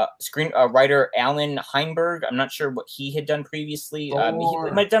screenwriter Alan Heinberg. I'm not sure what he had done previously. He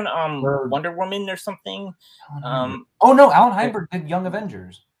might have done Wonder Woman or something. Alan Heinberg did Young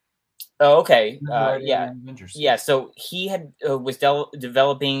Avengers. Oh, okay. Yeah. So he had was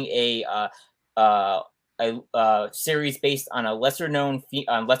developing a a series based on a lesser known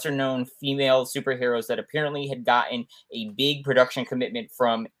female superheroes that apparently had gotten a big production commitment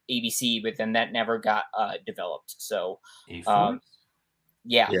from ABC, but then that never got developed. So,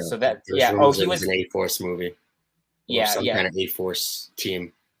 yeah. So that Oh, he was an A-Force movie. Yeah, some kind of A-Force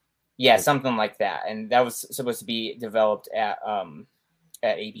team. Yeah, something like that, and that was supposed to be developed at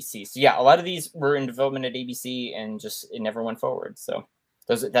ABC. So yeah, a lot of these were in development at ABC, and just it never went forward. So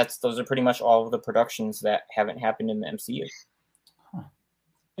those are pretty much all of the productions that haven't happened in the MCU.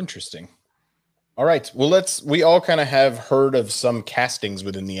 Interesting. All right. Well, we all kind of have heard of some castings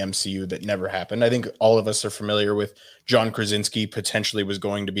within the MCU that never happened. I think all of us are familiar with John Krasinski potentially was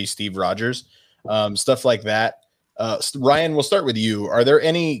going to be Steve Rogers, stuff like that. Ryan, we'll start with you. Are there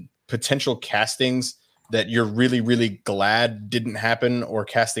any potential castings that you're really, really glad didn't happen, or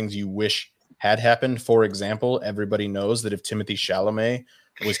castings you wish had happened? For example, everybody knows that if Timothée Chalamet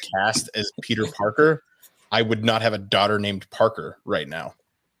was cast as Peter Parker, I would not have a daughter named Parker right now.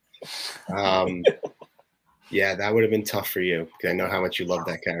 Yeah, that would have been tough for you, because I know how much you love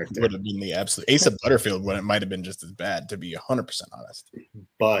that character. Would have been the absolute Asa Butterfield when it might have been just as bad, to be 100% honest.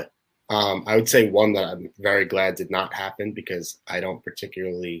 But I would say one that I'm very glad did not happen, because I don't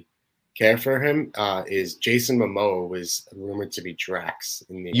particularly care for him, is Jason Momoa was rumored to be Drax.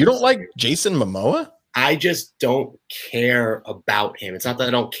 You don't like Jason Momoa? I just don't care about him. It's not that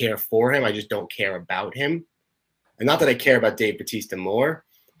I don't care for him. I just don't care about him. And not that I care about Dave Bautista more,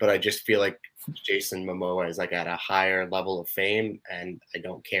 but I just feel like Jason Momoa is like at a higher level of fame, and I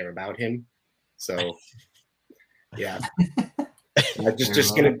don't care about him. So, yeah. I'm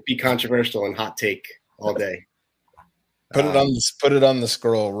just going to be controversial and hot take all day. Put it on the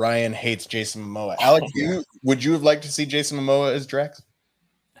scroll. Ryan hates Jason Momoa. Alex, would you have liked to see Jason Momoa as Drax?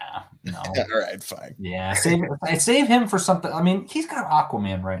 No. All right, fine. Yeah, save him for something. I mean, he's got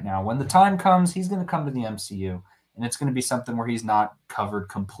Aquaman right now. When the time comes, he's going to come to the MCU, and it's going to be something where he's not covered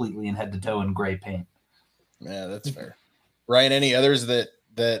completely in head to toe in gray paint. Yeah, that's fair. Ryan, any others that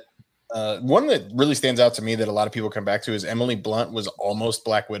one that really stands out to me that a lot of people come back to is Emily Blunt was almost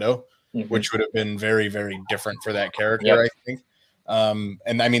Black Widow, which would have been very, very different for that character, I think.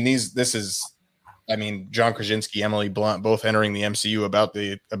 And I mean, John Krasinski, Emily Blunt, both entering the MCU about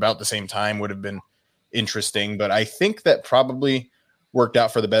the same time would have been interesting, but I think that probably worked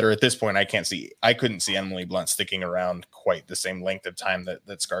out for the better. At this point, I couldn't see Emily Blunt sticking around quite the same length of time that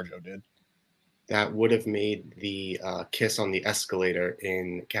ScarJo did. That would have made the kiss on the escalator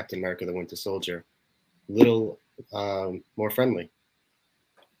in Captain America: The Winter Soldier a little more friendly.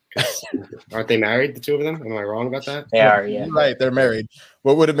 Aren't they married, the two of them? Am I wrong about that? They are, yeah. Right, they're married.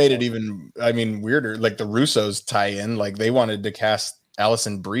 What would have made it even, weirder, like the Russos tie in, like they wanted to cast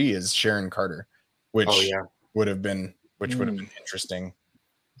Alison Brie as Sharon Carter, which would have been interesting.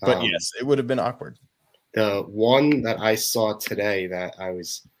 But yes, it would have been awkward. The one that I saw today that I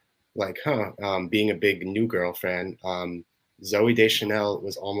was like, being a big New Girl fan, Zooey Deschanel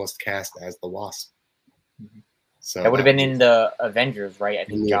was almost cast as the Wasp. So that would have been in the Avengers, right? I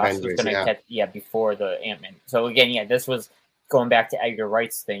think Josh was going to catch, before the Ant-Man. So again, this was going back to Edgar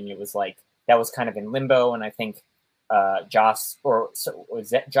Wright's thing. It was like that was kind of in limbo, and I think was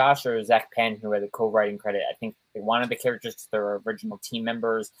that Josh or Zach Penn who had the co-writing credit? I think they wanted the characters to their original team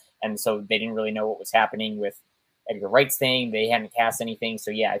members, and so they didn't really know what was happening with Edgar Wright's thing. They hadn't cast anything,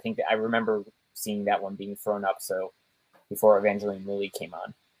 so I think that I remember seeing that one being thrown up. So before Evangeline Lilly came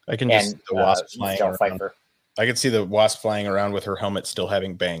on, I can just the Wasp flying around. I could see the Wasp flying around with her helmet still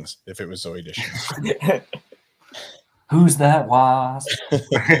having bangs if it was Zooey Deschanel. Who's that Wasp?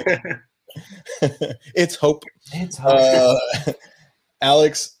 It's Hope. It's Hope.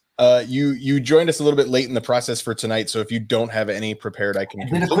 Alex, you joined us a little bit late in the process for tonight, so if you don't have any prepared, I can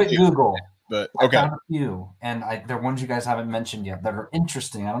did a quick Google. But okay, I found a few, and they're ones you guys haven't mentioned yet that are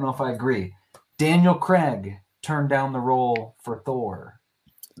interesting. I don't know if I agree. Daniel Craig turned down the role for Thor.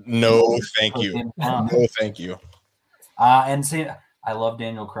 No, thank you. No, thank you. And I love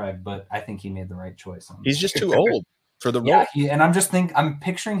Daniel Craig, but I think he made the right choice. He's just too old for the role. Yeah, and I'm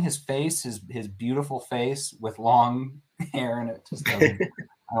picturing his face, his beautiful face with long hair, and it just doesn't.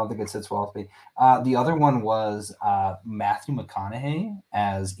 I don't think it sits well with me. The other one was Matthew McConaughey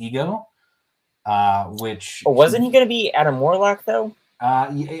as Ego, which wasn't he going to be Adam Warlock though?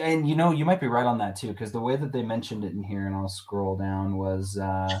 And you might be right on that too, because the way that they mentioned it in here, and I'll scroll down, was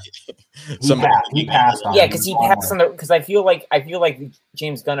he passed on. Yeah, because he passed on because I feel like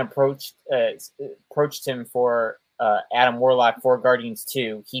James Gunn approached him for Adam Warlock for Guardians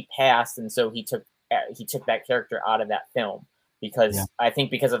 2. He passed, and so he took that character out of that film because I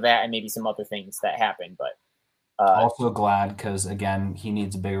think because of that and maybe some other things that happened. But Also glad because, again, he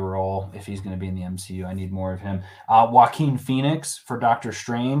needs a bigger role if he's going to be in the MCU. I need more of him. Joaquin Phoenix for Doctor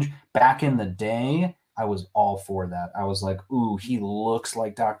Strange. Back in the day, I was all for that. I was like, ooh, he looks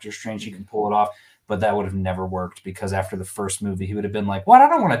like Doctor Strange. He can pull it off. But that would have never worked because after the first movie, he would have been like, what? I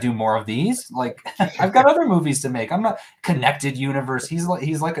don't want to do more of these. Like, I've got other movies to make. I'm not connected universe. He's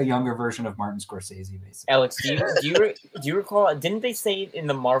like a younger version of Martin Scorsese, basically. Alex, do you recall, didn't they say in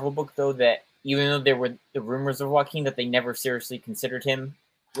the Marvel book, though, that even though there were the rumors of Joaquin, that they never seriously considered him?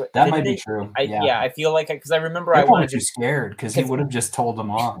 That might be true. I feel like, because I remember I wanted to be scared because he would have just told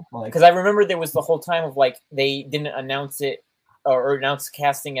them off. Because I remember there was the whole time of like they didn't announce it or announce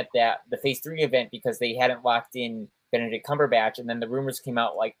casting at the Phase 3 event because they hadn't locked in Benedict Cumberbatch, and then the rumors came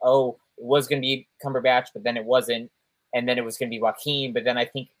out like, oh, it was going to be Cumberbatch, but then it wasn't, and then it was going to be Joaquin, but then I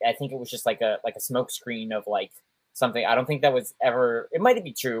think it was just like a smoke screen of like something. I don't think that was ever. It might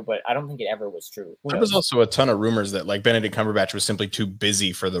be true, but I don't think it ever was true. There was also a ton of rumors that like Benedict Cumberbatch was simply too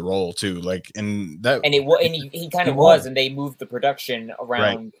busy for the role too. Like, and he kind of was, and they moved the production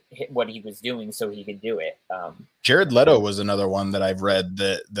around what he was doing so he could do it. Jared Leto was another one that I've read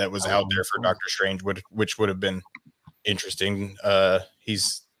that was out there for Doctor Strange, which would have been interesting.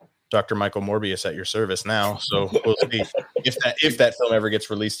 He's Dr. Michael Morbius at your service now, so we'll see if that film ever gets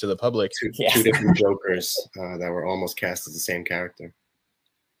released to the public. Two different Jokers that were almost cast as the same character.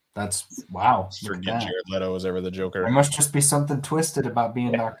 That's wow. Forget Jared Leto was ever the Joker. There must just be something twisted about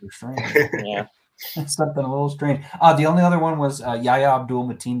being Doctor Strange. Yeah, something a little strange. The only other one was Yahya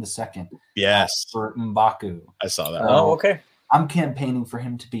Abdul-Mateen II. Yes, for M'Baku. I saw that. Oh, okay. I'm campaigning for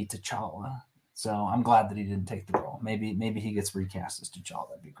him to be T'Challa. So I'm glad that he didn't take the role. Maybe he gets recast as T'Challa.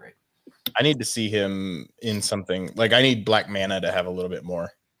 That'd be great. I need to see him in something like I need Black Manta to have a little bit more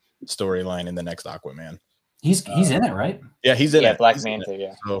storyline in the next Aquaman. He's in it, right? Yeah, he's in it. Black Manta,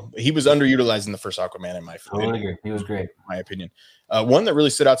 yeah. So he was underutilized in the first Aquaman in my opinion. He was great. My opinion. One that really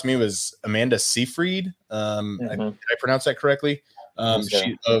stood out to me was Amanda Seyfried. Did I pronounce that correctly?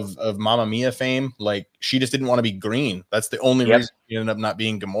 She of Mamma Mia fame. Like she just didn't want to be green. That's the only reason she ended up not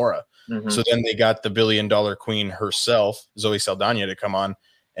being Gamora. So then they got the $1 billion queen herself, Zoe Saldana, to come on,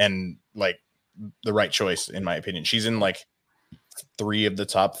 and like the right choice in my opinion. She's in like 3 of the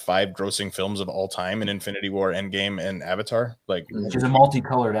top 5 grossing films of all time in Infinity War, Endgame, and Avatar. Like she's a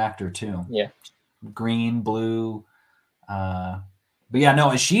multicolored actor too. Yeah, green, blue. But yeah,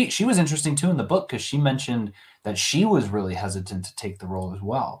 no, she was interesting too in the book because she mentioned that she was really hesitant to take the role as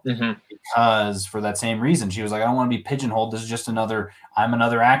well because for that same reason, she was like, I don't want to be pigeonholed. This is just I'm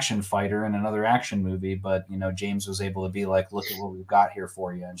another action fighter in another action movie. But you know, James was able to be like, look at what we've got here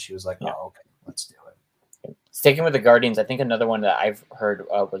for you, and she was like, oh, okay, let's do it. Sticking with the Guardians, I think another one that I've heard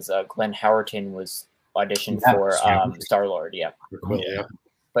was Glenn Howerton was auditioned for Star-Lord. Yeah.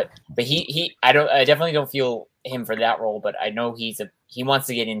 But he I definitely don't feel him for that role, but I know he wants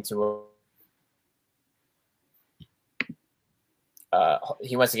to get into a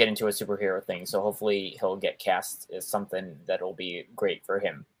superhero thing, so hopefully he'll get cast as something that'll be great for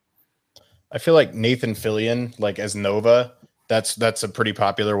him. I feel like Nathan Fillion, like as Nova, that's a pretty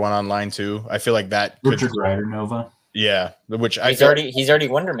popular one online too. I feel like that Richard Rider Nova. Yeah, which he's already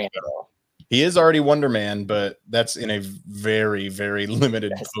Wonder Man. He is already Wonder Man, but that's in a very, very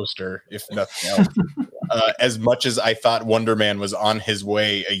limited poster, if nothing else. As much as I thought Wonder Man was on his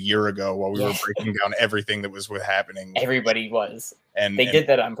way a year ago while we were breaking down everything that was happening. Everybody was. And they did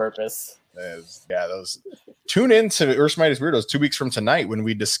that on purpose. Tune in to Earth's Mightiest Weirdos 2 weeks from tonight when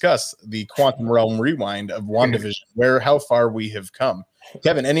we discuss the Quantum Realm rewind of WandaVision, how far we have come.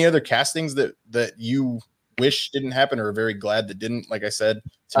 Kevin, any other castings that you wish didn't happen or are very glad that didn't? Like I said,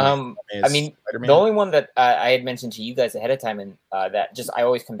 I mean, Spider-Man. The only one that I had mentioned to you guys ahead of time and that just I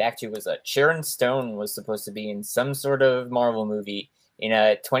always come back to was Sharon Stone was supposed to be in some sort of Marvel movie in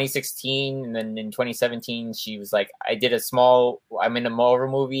 2016, and then in 2017 she was like, I'm in a Marvel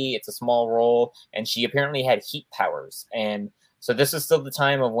movie, it's a small role, and she apparently had heat powers. And so this is still the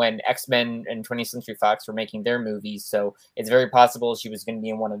time of when X-Men and 20th Century Fox were making their movies. So it's very possible she was going to be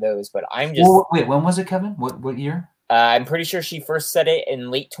in one of those. But I'm just wait. When was it, Kevin? What year? I'm pretty sure she first said it in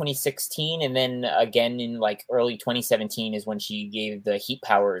late 2016, and then again in like early 2017 is when she gave the heat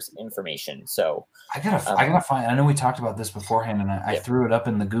powers information. So I gotta find. I know we talked about this beforehand, and I threw it up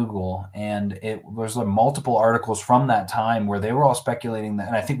in the Google, and it was like multiple articles from that time where they were all speculating that,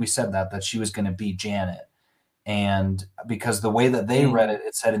 and I think we said that she was going to be Janet. And because the way that they read it,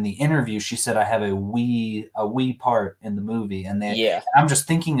 it said in the interview, she said, I have a wee part in the movie. And I'm just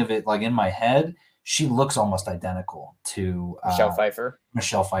thinking of it like in my head. she looks almost identical to Michelle Pfeiffer.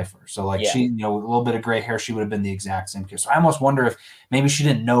 So like she, a little bit of gray hair, she would have been the exact same kid. So I almost wonder if maybe she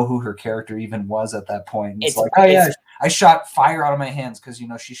didn't know who her character even was at that point. It's like, oh yeah, I shot fire out of my hands because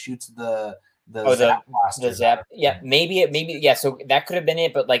she shoots the zap blaster. The zap. Yeah, maybe. Yeah, so that could have been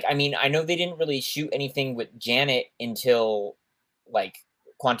it. But like, I mean, I know they didn't really shoot anything with Janet until like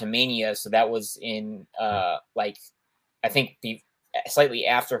Quantumania. So that was in like I think slightly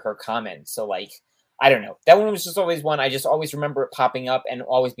after her comment. So like, I don't know. That one was just always one. I just always remember it popping up and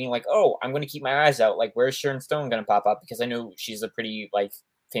always being like, oh, I'm going to keep my eyes out. Like, where's Sharon Stone going to pop up? Because I know she's a pretty like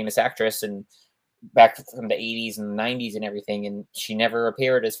famous actress and back from the 80s and the 90s and everything. And she never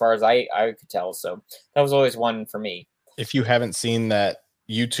appeared as far as I could tell. So that was always one for me. If you haven't seen that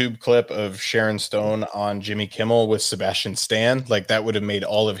YouTube clip of Sharon Stone on Jimmy Kimmel with Sebastian Stan, like that would have made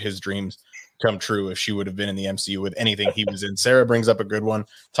all of his dreams come true if she would have been in the MCU with anything he was in. Sarah brings up a good one.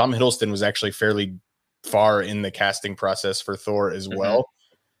 Tom Hiddleston was actually fairly far in the casting process for Thor as well.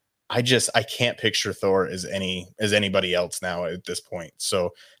 I can't picture Thor as anybody else now at this point.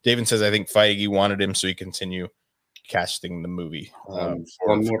 So David says, I think Feige wanted him so he continue casting the movie. One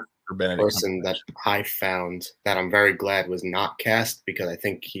more person that I found that I'm very glad was not cast because I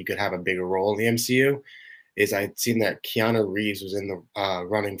think he could have a bigger role in the MCU is I'd seen that Keanu Reeves was in the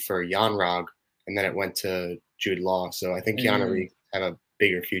running for Yon-Rogg and then it went to Jude Law. So I think Keanu Reeves have a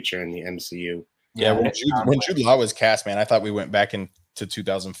bigger future in the MCU. Yeah, when Jude Law was cast, man, I thought we went back into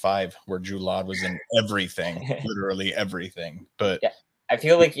 2005 where Jude Law was in everything, literally everything. But yeah, I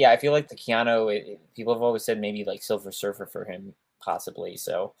feel like the Keanu. People have always said maybe like Silver Surfer for him, possibly.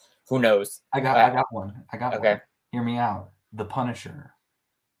 So who knows? I got one. Okay, hear me out. The Punisher.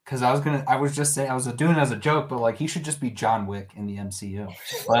 Because I was just saying, I was doing it as a joke, but like he should just be John Wick in the MCU.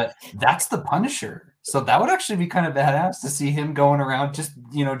 But that's the Punisher. So that would actually be kind of badass to see him going around just,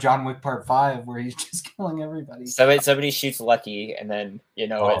 John Wick Part 5 where he's just killing everybody. Somebody shoots Lucky and then,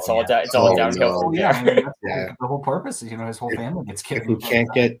 it's all downhill. Oh, yeah. That's the whole purpose is, his whole family gets killed. If we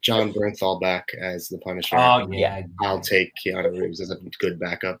can't get John Bernthal back as the Punisher, I'll take Keanu Reeves as a good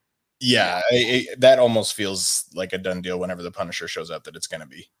backup. Yeah, that almost feels like a done deal whenever the Punisher shows up that it's going to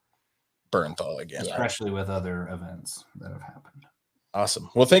be Bernthal again. Especially with other events that have happened. Awesome.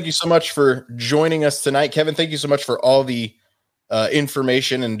 Well, thank you so much for joining us tonight. Kevin, thank you so much for all the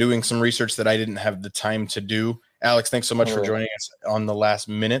information and doing some research that I didn't have the time to do. Alex, thanks so much for joining us on the last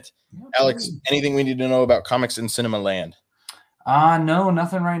minute. Alex, anything we need to know about comics in Cinema Land? No,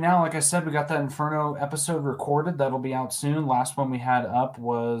 nothing right now. Like I said, we got that Inferno episode recorded. That'll be out soon. Last one we had up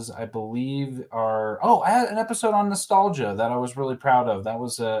was, I believe, I had an episode on nostalgia that I was really proud of. That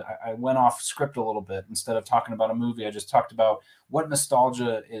was I went off script a little bit. Instead of talking about a movie, I just talked about what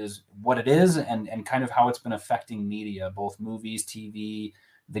nostalgia is, what it is, and kind of how it's been affecting media, both movies, TV,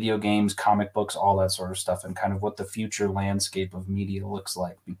 video games, comic books, all that sort of stuff, and kind of what the future landscape of media looks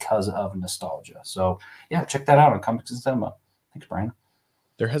like because of nostalgia. So yeah, check that out on Comics in Cinema. Thanks, Brian.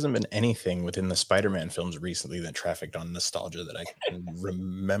 There hasn't been anything within the Spider-Man films recently that trafficked on nostalgia that I can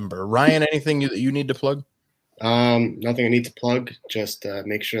remember. Ryan, anything that you need to plug? Nothing I need to plug. Just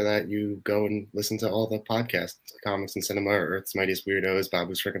make sure that you go and listen to all the podcasts, Comics in Cinema, Earth's Mightiest Weirdos,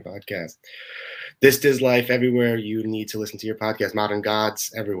 Babu's Freaking Podcast. This is Life, everywhere you need to listen to your podcast. Modern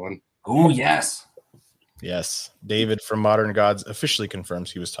Gods, everyone. Oh, yes. Yes. David from Modern Gods officially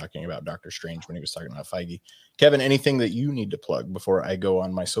confirms he was talking about Doctor Strange when he was talking about Feige. Kevin, anything that you need to plug before I go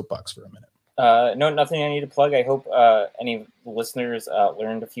on my soapbox for a minute? No, nothing I need to plug. I hope any listeners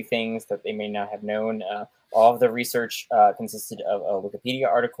learned a few things that they may not have known. All of the research consisted of a Wikipedia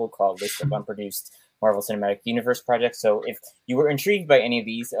article called List of Unproduced Marvel Cinematic Universe Projects. So if you were intrigued by any of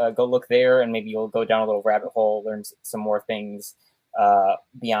these, go look there and maybe you'll go down a little rabbit hole, learn some more things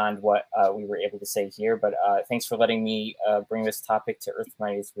beyond what we were able to say here. But thanks for letting me bring this topic to Earth's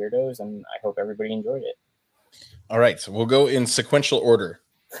Mightiest Weirdos, and I hope everybody enjoyed it. All right, so we'll go in sequential order.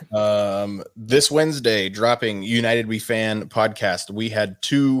 This Wednesday, dropping United We Fan podcast, we had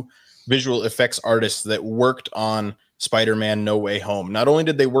 2 visual effects artists that worked on Spider-Man No Way Home. Not only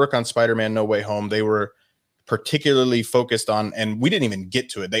did they work on Spider-Man No Way Home, they were particularly focused on, and we didn't even get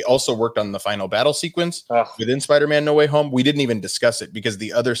to it, they also worked on the final battle sequence within Spider-Man No Way Home. We didn't even discuss it because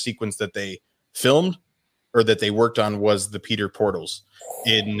the other sequence that they filmed or that they worked on was the Peter portals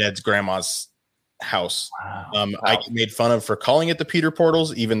in Ned's grandma's house. Wow. I get made fun of for calling it the Peter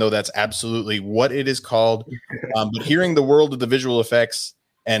portals, even though that's absolutely what it is called. But hearing the world of the visual effects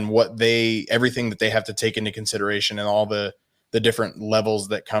and everything that they have to take into consideration and all the different levels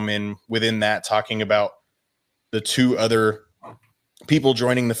that come in within that, talking about the 2 other people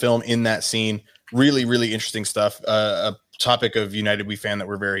joining the film in that scene, really, really interesting stuff. A topic of United We Fan that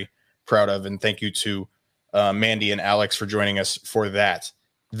we're very, proud of. And thank you to Mandy and Alex for joining us for that.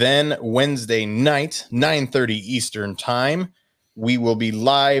 Then Wednesday night, 9:30 Eastern time, we will be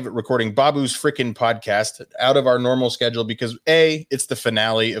live recording Babu's Frickin' Podcast out of our normal schedule because A, it's the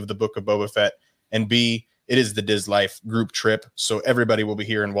finale of the Book of Boba Fett, and B, it is the Diz Life group trip. So everybody will be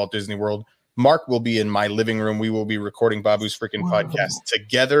here in Walt Disney World. Mark will be in my living room. We will be recording Babu's Frickin' Podcast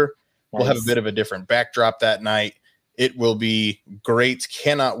together. Nice. We'll have a bit of a different backdrop that night. It will be great.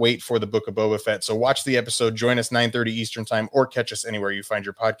 Cannot wait for the Book of Boba Fett. So watch the episode. Join us 9:30 Eastern time or catch us anywhere you find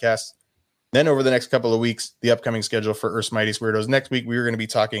your podcasts. Then over the next couple of weeks, the upcoming schedule for Earth's Mightiest Weirdos. Next week, we are going to be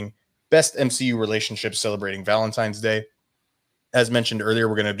talking best MCU relationships celebrating Valentine's Day. As mentioned earlier,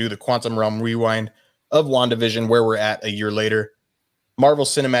 we're going to do the Quantum Realm rewind of WandaVision, where we're at a year later. Marvel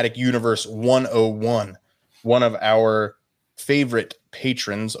Cinematic Universe 101, one of our favorite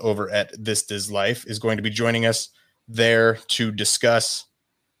patrons over at This Diz Life, is going to be joining us there to discuss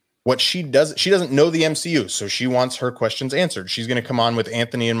what she does. She doesn't know the MCU, so she wants her questions answered. She's going to come on with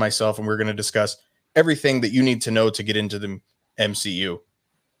Anthony and myself, and we're going to discuss everything that you need to know to get into the MCU.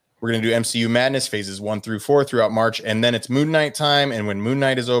 We're going to do MCU Madness phases 1 through 4 throughout March, and then it's Moon Knight time. And when Moon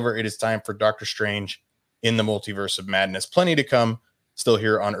Knight is over, it is time for Doctor Strange in the Multiverse of Madness. Plenty to come still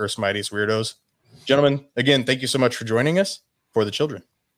here on Earth's Mightiest Weirdos. Gentlemen, again, thank you so much for joining us for the children.